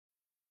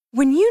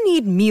When you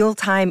need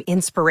mealtime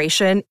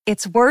inspiration,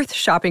 it's worth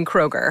shopping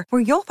Kroger,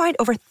 where you'll find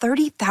over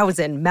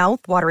 30,000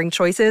 mouth-watering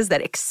choices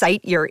that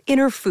excite your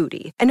inner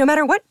foodie. And no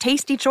matter what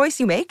tasty choice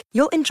you make,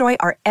 you'll enjoy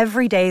our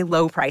everyday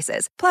low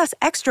prices, plus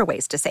extra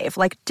ways to save,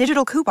 like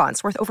digital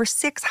coupons worth over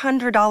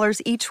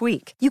 $600 each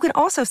week. You can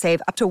also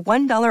save up to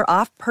 $1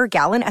 off per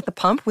gallon at the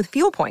pump with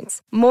fuel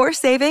points. More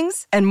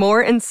savings and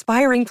more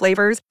inspiring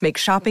flavors make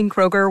shopping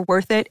Kroger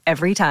worth it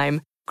every time.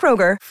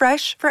 Kroger,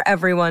 fresh for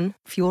everyone.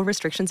 Fuel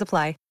restrictions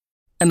apply.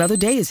 Another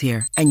day is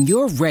here, and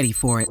you're ready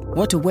for it.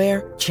 What to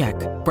wear? Check.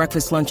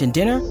 Breakfast, lunch, and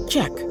dinner?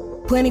 Check.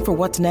 Planning for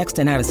what's next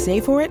and how to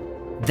save for it?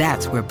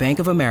 That's where Bank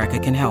of America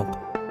can help.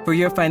 For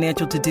your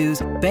financial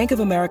to-dos, Bank of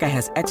America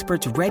has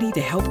experts ready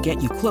to help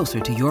get you closer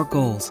to your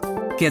goals.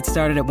 Get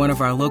started at one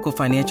of our local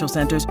financial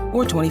centers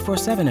or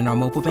 24/7 in our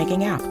mobile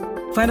banking app.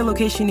 Find a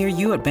location near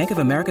you at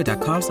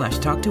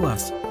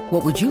bankofamerica.com/talktous.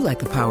 What would you like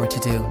the power to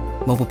do?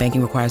 Mobile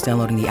banking requires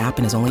downloading the app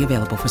and is only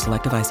available for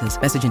select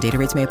devices. Message and data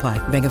rates may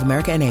apply. Bank of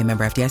America N.A.,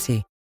 member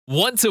FDIC.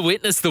 Want to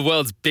witness the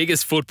world's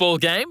biggest football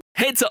game?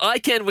 Head to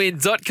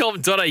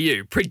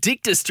iCanWin.com.au,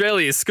 predict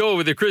Australia's score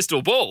with a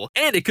crystal ball,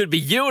 and it could be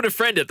you and a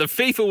friend at the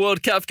FIFA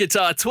World Cup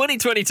Qatar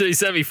 2022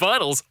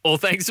 semi-finals, all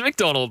thanks to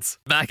McDonald's.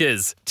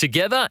 Maccas,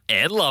 together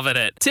and loving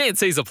it.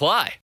 TNCs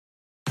apply.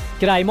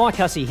 G'day, Mike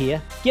Hussey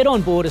here. Get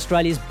on board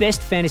Australia's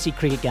best fantasy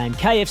cricket game,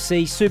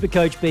 KFC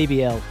Supercoach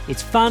BBL.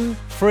 It's fun,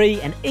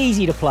 free and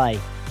easy to play.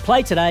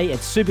 Play today at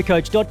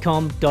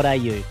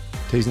supercoach.com.au.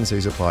 T's and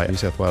C's apply. New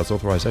South Wales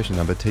authorisation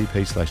number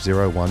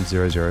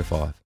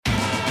TP/01005.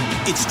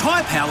 It's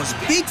Tyre Power's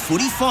Big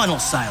Footy Final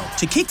Sale.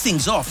 To kick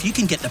things off, you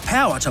can get the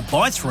power to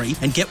buy 3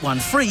 and get 1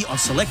 free on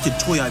selected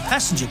Toyo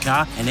passenger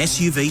car and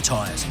SUV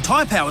tyres.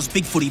 Tyre Power's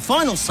Big Footy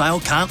Final Sale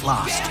can't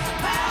last.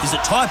 Visit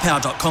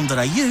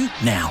tyrepower.com.au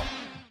now.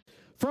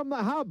 From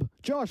the Hub,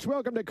 Josh,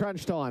 welcome to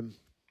Crunch Time.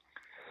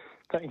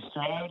 Thanks,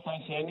 Joe.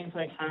 Thanks, Andy.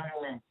 Thanks for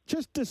having me.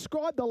 Just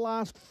describe the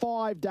last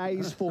 5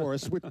 days for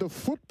us with the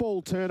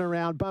football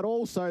turnaround, but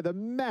also the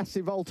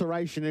massive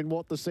alteration in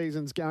what the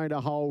season's going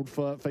to hold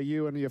for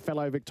you and your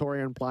fellow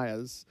Victorian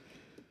players.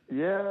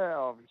 Yeah,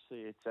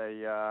 obviously it's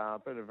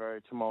been a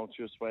very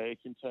tumultuous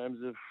week in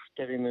terms of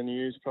getting the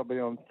news probably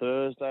on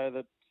Thursday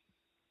that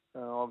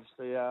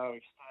obviously our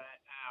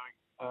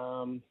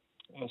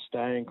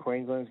stay in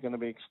Queensland is going to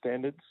be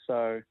extended.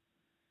 So,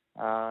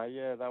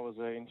 that was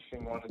an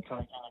interesting one to take in a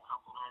couple of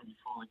days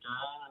before the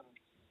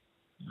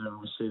game. And,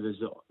 obviously,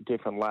 there's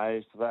different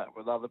layers to that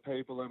with other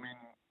people. I mean,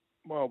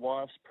 my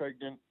wife's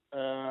pregnant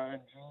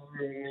during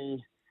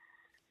the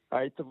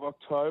 8th of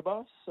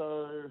October.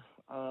 So,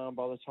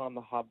 by the time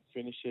the hub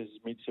finishes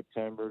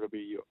mid-September, it'll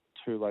be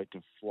too late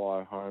to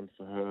fly home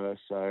for her.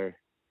 So,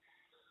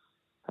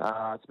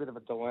 it's a bit of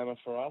a dilemma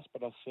for us,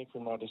 but I think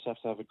we might just have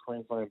to have a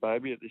Queensland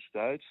baby at this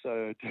stage.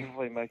 So,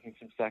 definitely making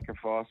some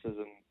sacrifices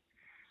and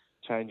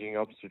changing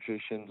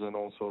obstetricians and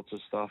all sorts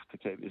of stuff to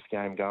keep this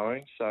game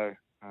going. So,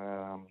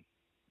 but,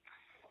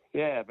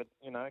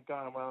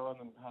 going well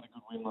and had a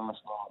good win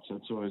last night. So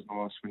it's always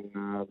nice when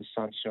the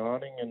sun's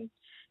shining and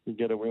you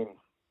get a win.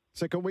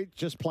 So can we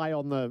just play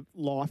on the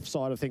life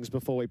side of things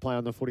before we play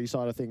on the footy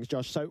side of things,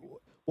 Josh?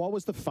 So what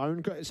was the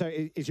phone? So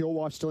is your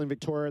wife still in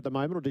Victoria at the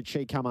moment, or did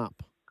she come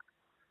up?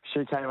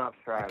 She came up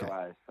straight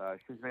away. So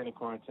she's been in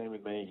quarantine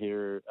with me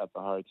here at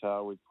the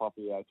hotel with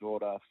Poppy, our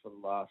daughter, for the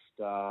last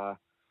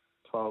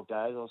 12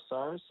 days or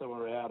so. So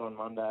we're out on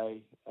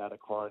Monday out of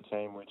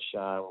quarantine, which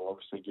will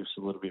obviously gives us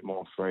a little bit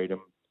more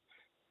freedom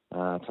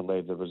to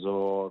leave the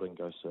resort and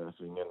go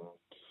surfing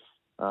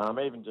and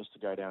even just to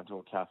go down to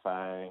a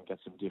cafe and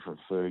get some different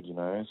food,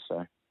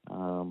 So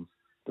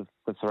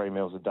the 3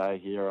 meals a day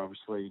here,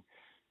 obviously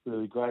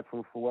really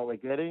grateful for what we're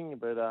getting,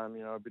 but,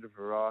 a bit of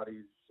variety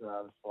is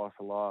the spice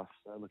of life,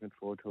 so looking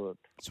forward to it.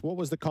 So what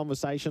was the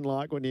conversation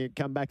like when you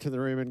come back to the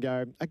room and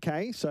go,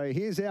 okay, so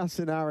here's our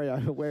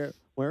scenario.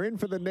 We're in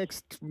for the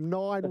next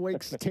 9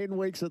 weeks, 10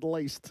 weeks at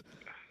least.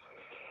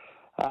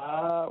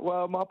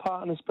 Well, my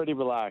partner's pretty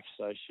relaxed,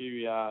 so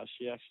she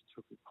actually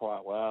took it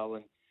quite well,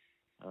 and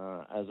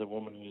as a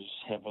woman who's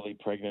heavily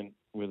pregnant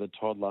with a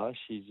toddler,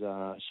 she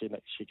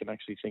can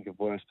actually think of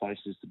worse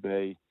places to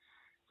be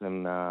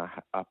than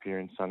up here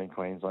in sunny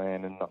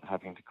Queensland and not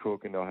having to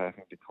cook and not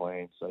having to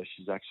clean. So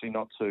she's actually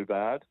not too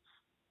bad,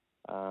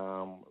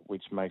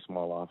 which makes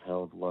my life a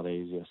hell of a lot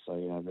easier. So,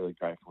 I'm really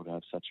grateful to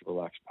have such a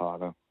relaxed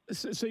partner.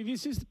 So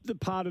this is the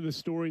part of the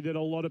story that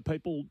a lot of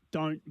people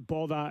don't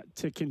bother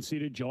to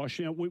consider, Josh.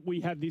 We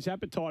have this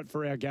appetite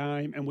for our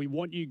game and we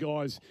want you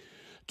guys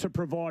to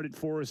provide it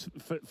for us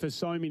for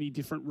so many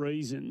different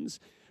reasons.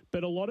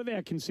 But a lot of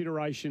our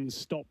consideration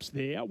stops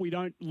there. We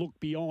don't look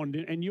beyond.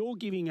 And you're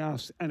giving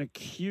us an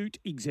acute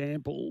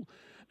example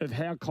of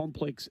how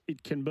complex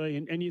it can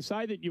be. And you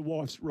say that your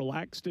wife's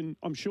relaxed, and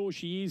I'm sure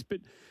she is,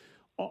 but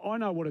I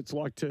know what it's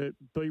like to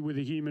be with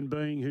a human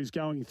being who's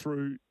going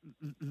through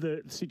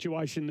the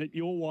situation that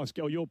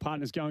your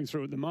partner's going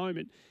through at the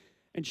moment.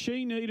 And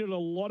she needed a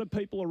lot of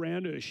people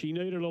around her. She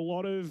needed a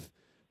lot of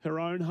her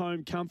own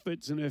home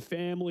comforts and her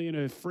family and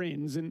her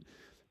friends. And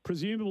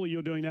presumably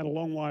you're doing that a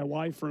long way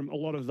away from a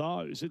lot of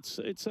those. It's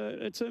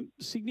a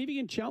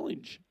significant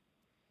challenge.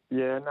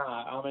 Yeah, no,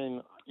 I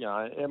mean,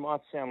 it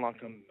might sound like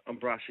I'm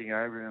brushing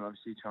over and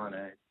obviously trying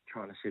to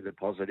see the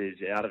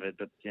positives out of it,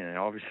 but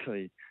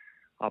obviously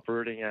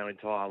uprooting our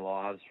entire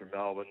lives from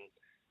Melbourne,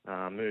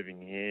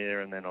 moving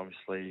here, and then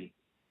obviously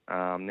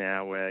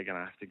now we're going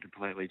to have to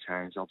completely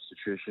change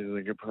obstetricians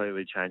and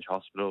completely change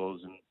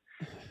hospitals and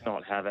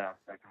not have our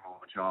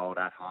second-born child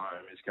at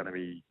home is going to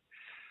be.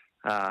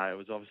 It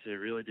was obviously a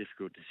really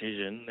difficult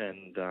decision,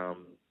 and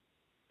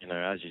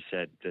as you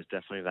said, there's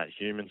definitely that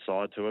human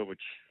side to it,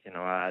 which,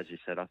 as you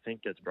said, I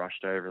think gets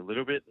brushed over a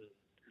little bit.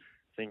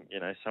 I think,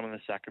 some of the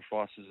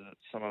sacrifices that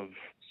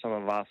some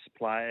of us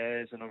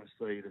players and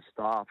obviously the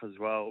staff as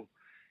well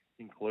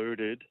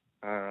included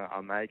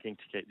are making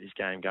to keep this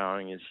game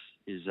going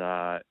is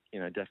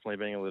definitely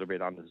being a little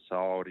bit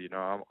undersold.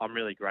 I'm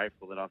really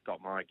grateful that I've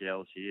got my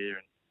girls here,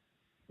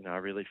 and I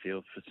really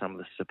feel for some of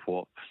the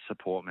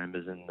support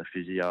members and the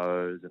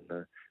physios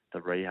and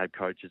the rehab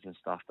coaches and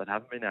stuff that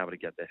haven't been able to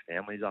get their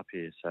families up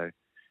here. So,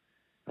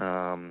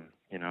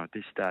 at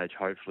this stage,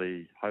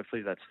 hopefully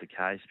that's the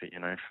case. But,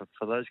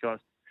 for those guys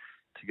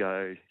to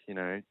go,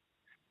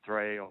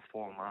 3 or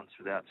 4 months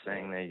without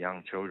seeing their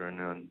young children,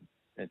 and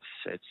it's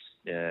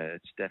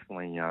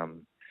definitely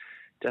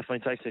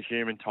takes a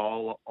human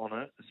toll on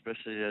it,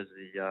 especially as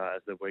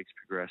the weeks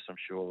progress, I'm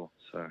sure.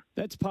 So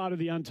that's part of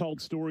the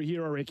untold story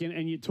here, I reckon.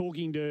 And you're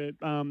talking to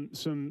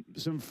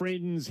some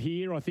friends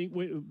here. I think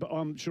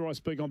I'm sure I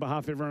speak on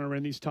behalf of everyone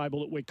around this table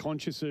that we're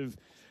conscious of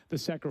the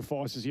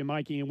sacrifices you're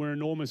making, and we're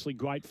enormously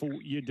grateful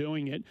you're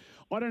doing it.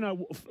 I don't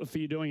know for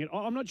you doing it.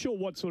 I'm not sure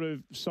what sort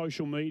of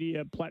social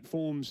media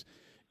platforms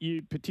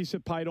you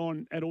participate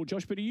on at all,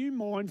 Josh, but are you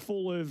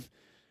mindful of,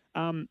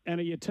 and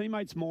are your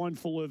teammates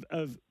mindful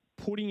of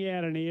putting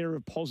out an air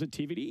of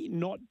positivity,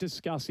 not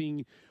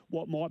discussing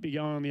what might be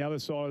going on the other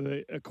side of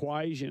the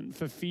equation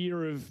for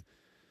fear of,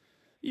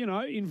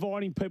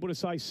 inviting people to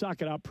say,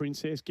 suck it up,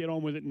 princess, get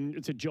on with it, and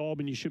it's a job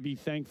and you should be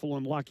thankful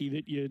and lucky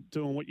that you're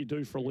doing what you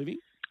do for a living?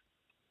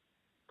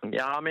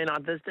 Yeah, I mean,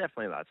 there's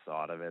definitely that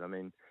side of it. I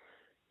mean,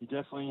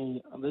 there's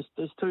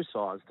two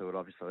sides to it,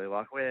 obviously.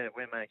 Like, we're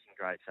making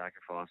great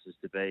sacrifices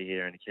to be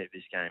here and to keep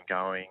this game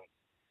going.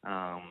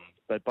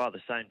 But by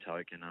the same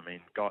token, I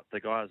mean,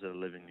 the guys that are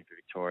living in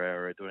Victoria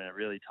are doing it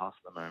really tough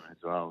at the moment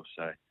as well.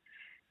 So,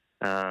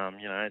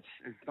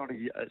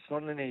 it's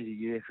not an easy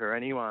year for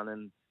anyone,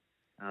 and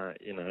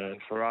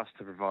and for us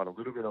to provide a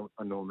little bit of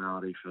a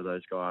normality for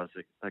those guys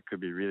that could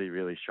be really,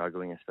 really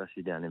struggling,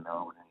 especially down in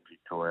Melbourne and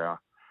Victoria,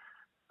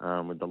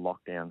 with the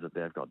lockdowns that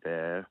they've got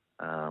there.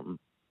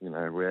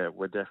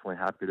 We're definitely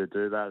happy to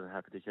do that and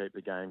happy to keep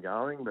the game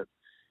going, but.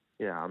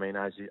 Yeah, I mean,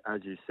 as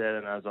you said,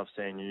 and as I've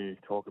seen you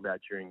talk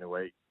about during the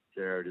week,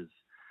 Jared, is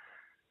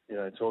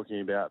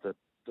talking about that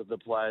the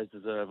players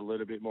deserve a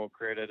little bit more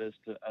credit as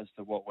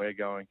to what we're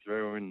going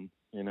through, and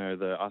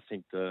I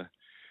think the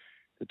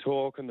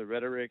talk and the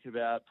rhetoric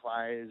about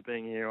players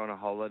being here on a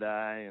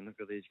holiday and look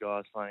at these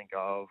guys playing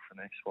golf and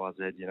X, Y,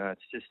 Z.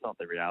 It's just not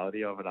the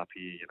reality of it up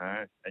here.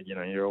 And,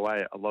 you're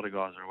away. A lot of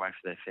guys are away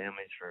for their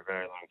families for a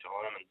very long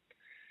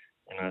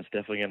time, and it's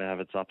definitely going to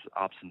have its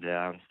ups and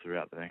downs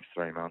throughout the next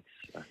 3 months.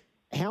 So.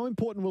 How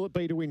important will it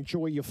be to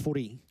enjoy your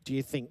footy, do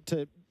you think,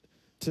 to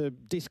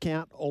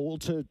discount or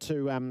to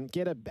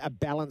get a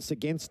balance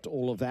against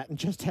all of that and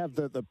just have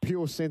the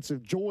pure sense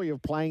of joy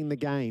of playing the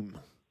game?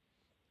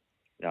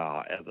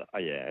 Yeah,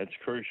 it's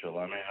crucial.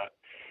 I mean,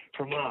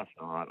 from last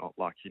night,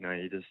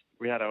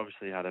 we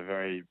obviously had a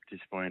very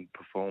disappointing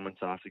performance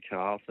after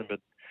Carlton, but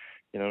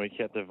we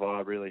kept the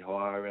vibe really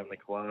high around the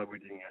club. We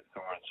didn't get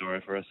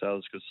sorry for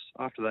ourselves because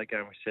after that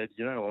game we said,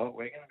 you know what,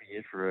 we're going to be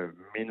here for a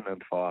minimum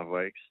 5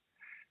 weeks.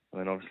 And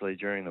then obviously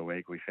during the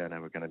week we found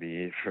out we're going to be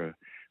here for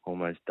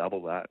almost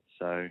double that.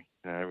 So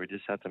we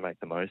just had to make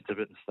the most of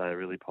it and stay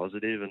really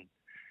positive.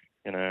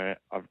 And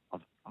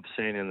I've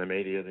seen in the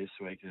media this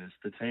week is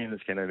the team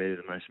that's going to be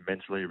the most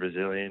mentally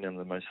resilient and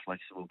the most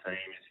flexible team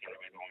is going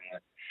to be the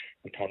one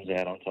that comes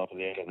out on top at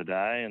the end of the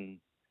day.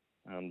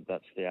 And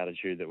that's the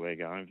attitude that we're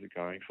going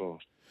for.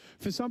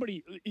 For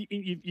somebody,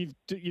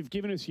 you've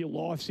given us your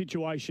life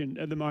situation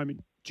at the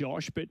moment,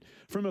 Josh, but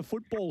from a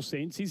football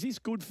sense, is this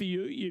good for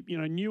you?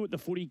 You new at the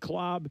footy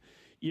club,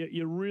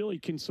 you really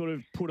can sort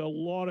of put a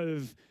lot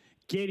of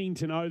getting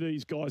to know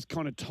these guys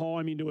kind of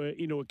time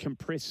into a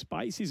compressed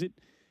space.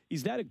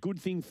 Is that a good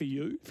thing for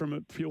you from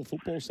a pure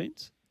football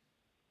sense?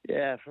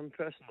 Yeah, from a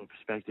personal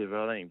perspective,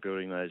 I think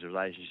building those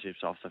relationships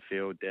off the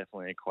field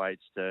definitely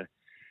equates to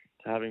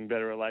having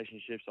better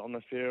relationships on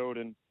the field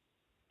and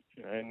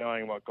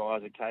knowing what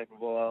guys are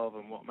capable of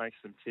and what makes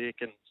them tick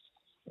and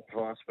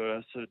vice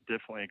versa. It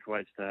definitely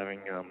equates to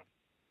having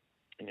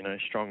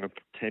stronger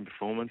team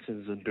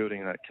performances and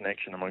building that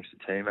connection amongst the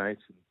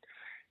teammates.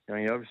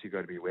 And you obviously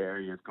got to be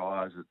wary of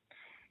guys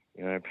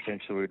that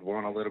potentially would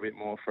want a little bit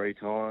more free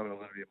time and a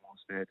little bit more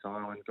spare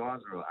time, and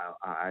guys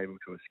are able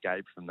to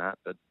escape from that.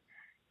 But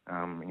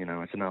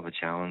it's another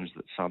challenge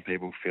that some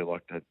people feel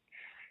like that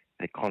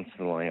they're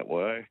constantly at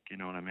work. You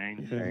know what I mean?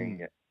 Mm-hmm.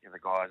 Saying, of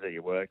the guys that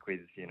you work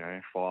with,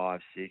 5,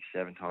 6,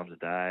 7 times a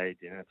day,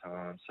 dinner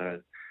time. So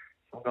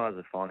some guys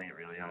are finding it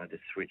really hard to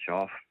switch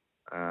off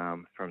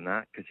from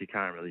that because you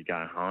can't really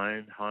go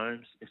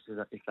homes, if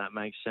that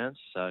makes sense.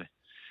 So,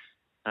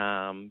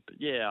 but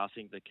yeah, I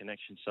think the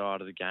connection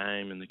side of the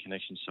game and the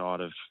connection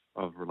side of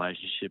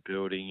relationship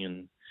building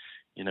and,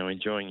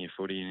 enjoying your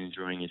footy and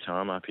enjoying your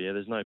time up here,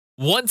 there's no...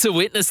 Want to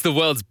witness the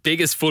world's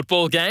biggest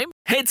football game?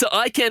 Head to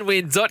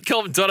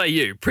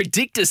iCanWin.com.au,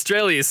 predict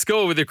Australia's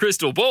score with a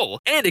crystal ball,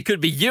 and it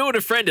could be you and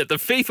a friend at the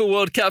FIFA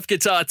World Cup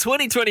Qatar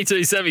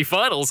 2022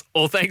 semi-finals,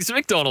 all thanks to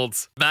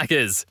McDonald's.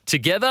 Maccas,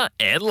 together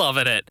and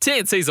loving it.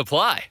 TNCs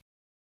apply.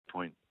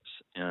 Points.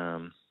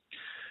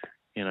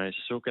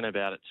 Sulking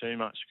about it too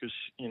much because,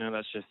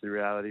 that's just the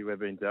reality we've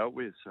been dealt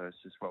with. So it's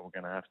just what we're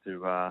going to have to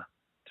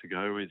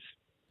go with.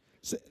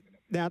 So,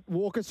 now,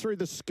 walk us through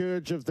the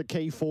scourge of the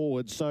key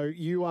forwards. So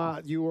you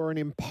were an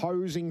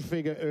imposing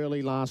figure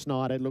early last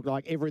night. It looked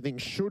like everything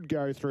should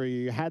go through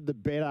you. You had the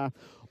better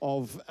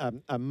of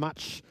a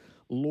much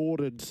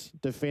lauded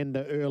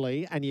defender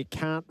early, and you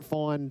can't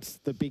find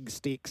the big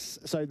sticks.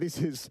 So this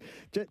is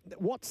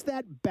what's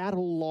that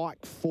battle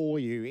like for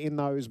you in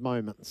those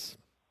moments?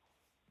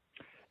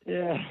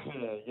 Yeah.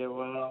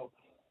 Well,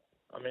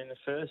 I mean, the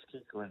first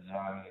kick was.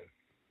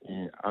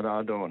 I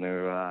don't want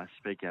to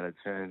speak out of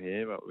turn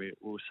here, but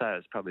we'll say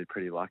it's probably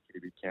pretty lucky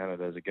to be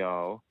counted as a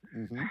goal.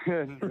 Mm-hmm.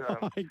 And,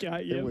 okay,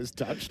 yeah. It was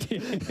touched.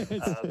 there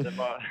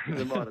might have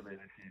been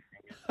a few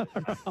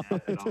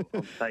fingers.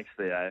 And thanks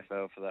to the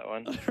AFL for that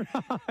one.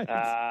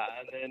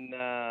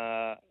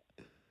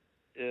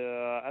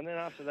 And then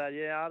after that,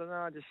 I don't know.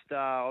 I just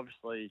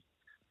obviously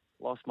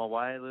lost my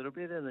way a little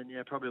bit, and then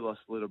probably lost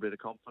a little bit of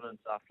confidence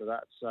after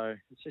that. So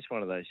it's just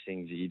one of those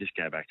things that you just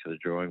go back to the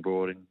drawing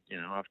board. And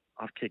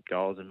I've kicked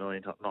goals a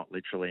million times, not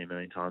literally a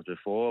million times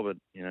before, but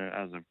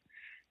as I'm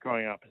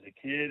growing up as a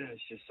kid,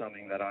 it's just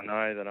something that I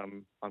know that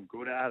I'm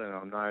good at, and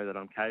I know that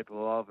I'm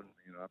capable of. And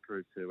I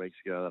proved 2 weeks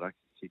ago that I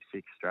could kick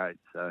 6 straight.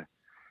 So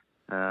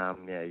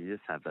you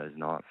just have those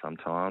nights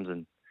sometimes,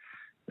 and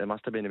there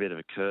must have been a bit of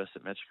a curse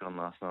at Metricon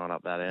last night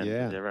up that end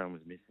because everyone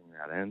was missing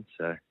that end.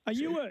 So are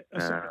you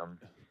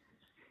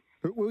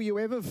Will you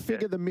ever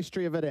figure the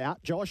mystery of it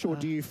out, Josh, or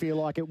do you feel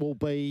like it will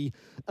be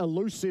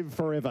elusive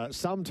forever?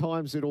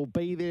 Sometimes it'll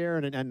be there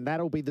and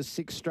that'll be the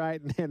 6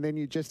 straight, and then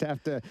you just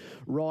have to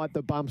ride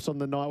the bumps on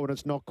the night when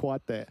it's not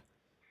quite there.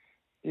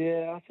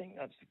 Yeah, I think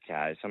that's the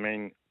case. I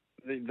mean,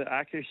 the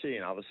accuracy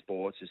in other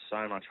sports is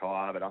so much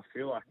higher, but I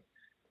feel like,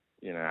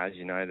 as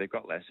you know, they've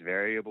got less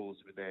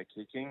variables with their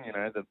kicking.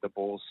 The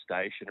ball's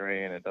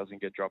stationary and it doesn't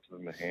get dropped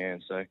in the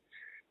hand. So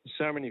there's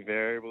so many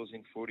variables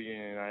in footy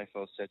and in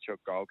AFL set-shot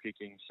goal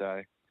kicking.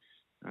 So,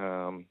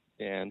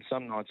 and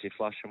some nights you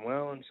flush them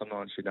well and some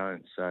nights you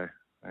don't. So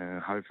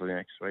hopefully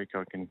next week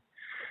I can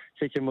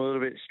kick them a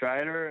little bit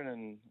straighter.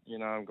 And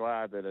I'm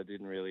glad that it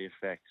didn't really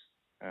affect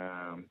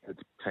the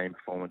team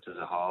performance as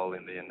a whole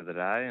in the end of the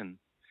day.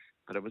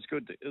 But it was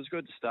good. It was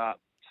good to start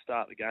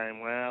the game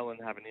well and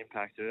have an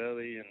impact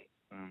early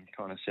and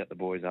kind of set the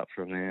boys up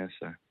from there.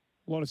 So a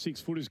lot of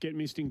 6-footers get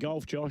missed in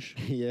golf, Josh.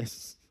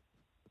 Yes.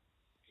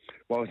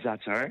 What was that,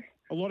 sorry?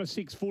 A lot of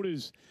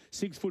 6-footers,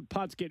 6-foot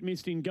putts get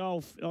missed in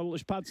golf.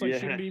 Putts they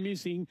shouldn't be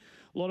missing.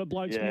 A lot of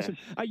blokes missing.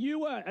 Are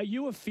you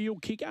a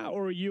field kicker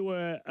or are you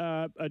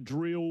a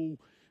drill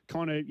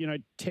kind of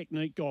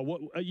technique guy?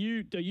 What are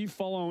you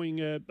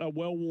following a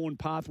well-worn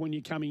path when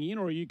you're coming in,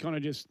 or are you kind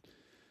of just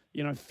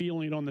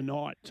feeling it on the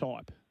night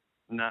type?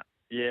 No,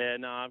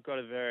 I've got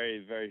a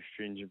very, very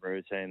stringent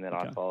routine that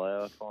I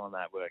follow. I find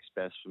that works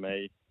best for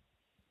me.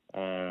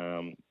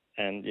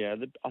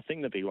 I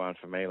think the big one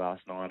for me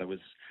last night, it was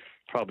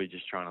probably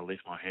just trying to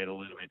lift my head a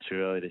little bit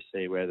too early to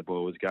see where the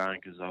ball was going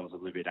because I was a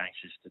little bit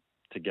anxious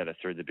to get it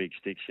through the big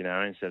sticks,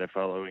 instead of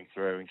following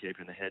through and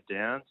keeping the head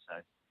down. So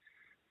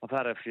I've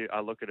had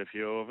I look at a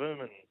few of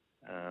them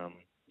and,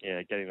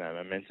 getting that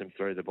momentum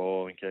through the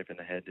ball and keeping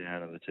the head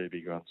down are the 2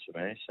 big ones for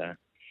me. So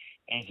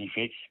easy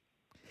fix.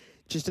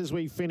 Just as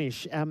we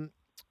finish,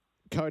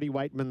 Cody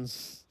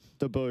Waitman's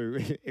debut,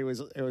 it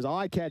was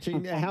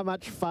eye-catching. How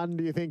much fun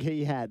do you think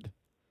he had?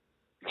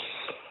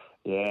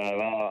 Yeah,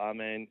 well, I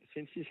mean,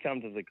 since he's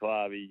come to the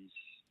club,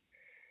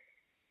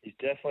 he's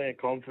definitely a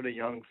confident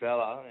young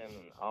fella, and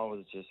I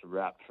was just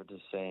rapt to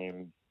see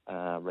him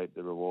reap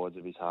the rewards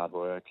of his hard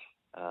work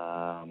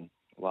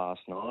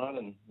last night.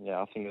 And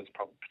I think it's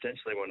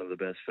potentially one of the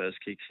best first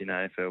kicks in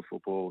AFL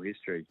football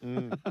history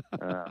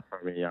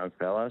from a young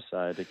fella.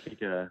 So to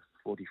kick a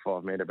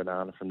 45-metre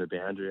banana from the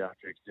boundary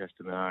after he left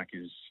the mark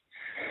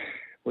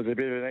was a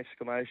bit of an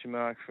exclamation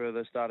mark for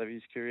the start of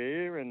his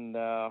career, and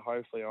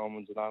hopefully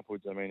onwards and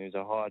upwards. I mean, he's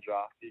a high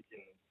draft pick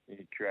and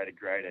he created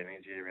great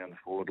energy around the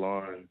forward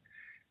line and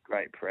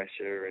great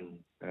pressure, and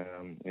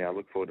I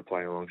look forward to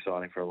playing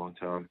alongside him for a long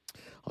time.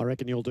 I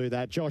reckon you'll do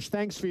that. Josh,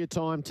 thanks for your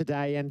time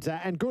today, and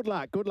good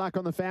luck. Good luck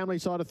on the family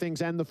side of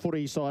things and the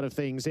footy side of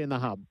things in the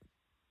hub.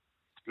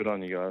 Good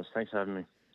on you guys. Thanks for having me.